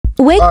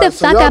Wake the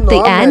fuck up,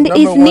 the end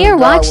is near,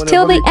 watch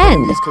till the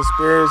end. These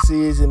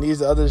conspiracies and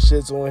these other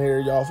shits on here,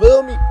 y'all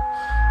feel me?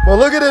 But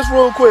look at this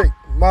real quick,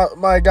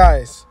 my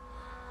guys.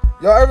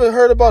 Y'all ever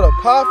heard about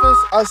Apophis?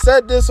 I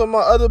said this on my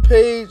other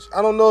page.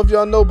 I don't know if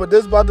y'all know, but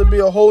this about to be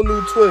a whole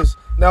new twist.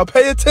 Now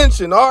pay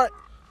attention, all right?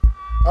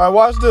 All right,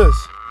 watch this.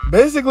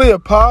 Basically,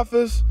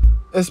 Apophis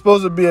is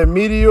supposed to be a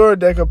meteor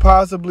that could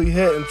possibly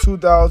hit in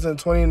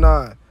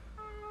 2029.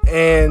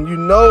 And you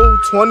know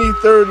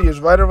 2030 is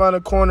right around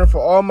the corner for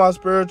all my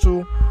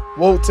spiritual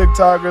woke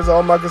TikTokers,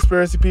 all my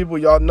conspiracy people.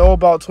 Y'all know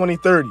about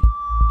 2030.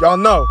 Y'all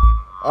know.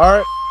 All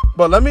right?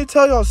 But let me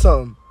tell y'all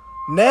something.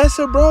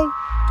 NASA, bro,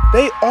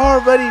 they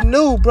already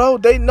knew, bro.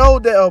 They know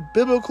that a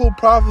biblical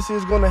prophecy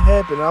is going to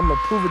happen. I'm going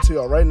to prove it to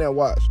y'all right now.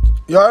 Watch.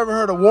 Y'all ever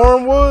heard of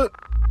Wormwood?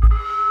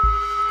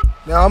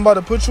 Now, I'm about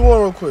to put you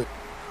on real quick.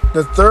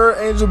 The third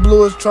angel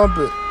blew his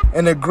trumpet,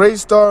 and a great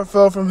star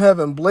fell from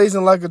heaven,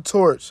 blazing like a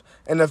torch,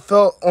 and it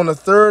fell on a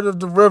third of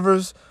the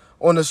rivers,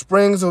 on the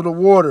springs of the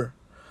water.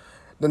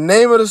 The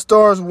name of the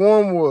star is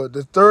Wormwood.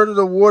 The third of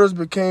the waters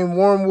became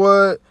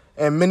wormwood,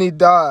 and many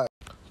died.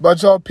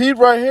 But y'all peep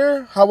right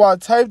here, how I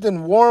typed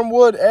in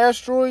Wormwood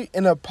asteroid,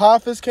 and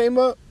Apophis came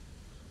up?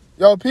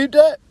 Y'all peep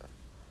that?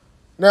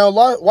 Now,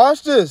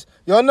 watch this.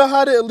 Y'all know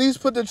how to at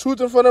least put the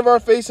truth in front of our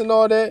face and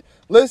all that?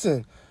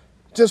 Listen,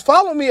 just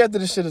follow me after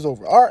this shit is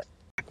over, all right?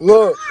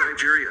 Look.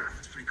 Nigeria.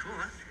 That's pretty cool,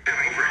 huh?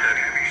 Overhead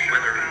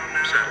weather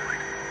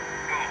satellite.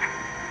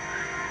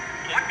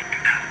 Whoa. What?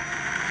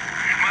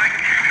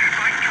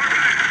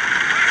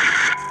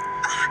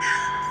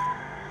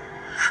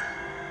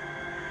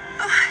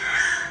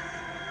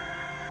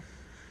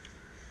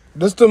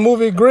 This the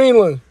movie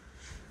Greenland.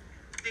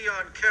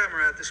 On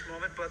camera at this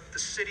moment, but the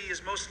city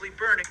is mostly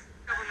burning.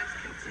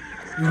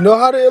 You know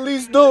how to at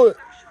least do it.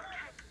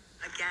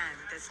 Again,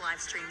 this live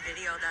stream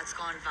video that's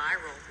gone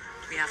viral.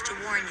 We have to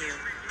warn you.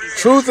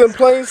 Truth in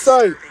plain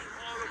sight.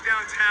 All of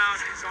downtown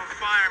is on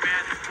fire,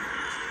 man.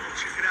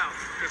 Check it out.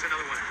 There's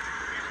another one.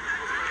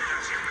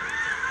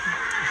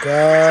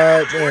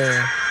 God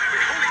damn.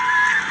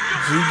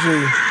 GG.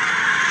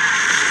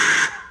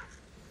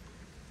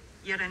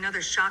 Yet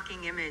another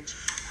shocking image.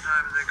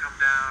 Sometimes they come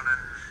down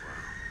and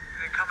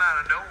they come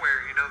out of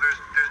nowhere. You know, there's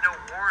no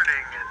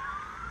warning, and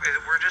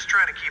we're just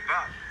trying to keep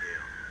up.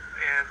 Yeah.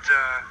 And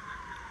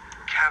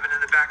having in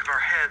the back of our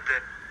head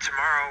that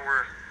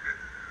tomorrow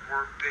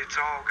it's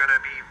all gonna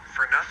be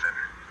for nothing.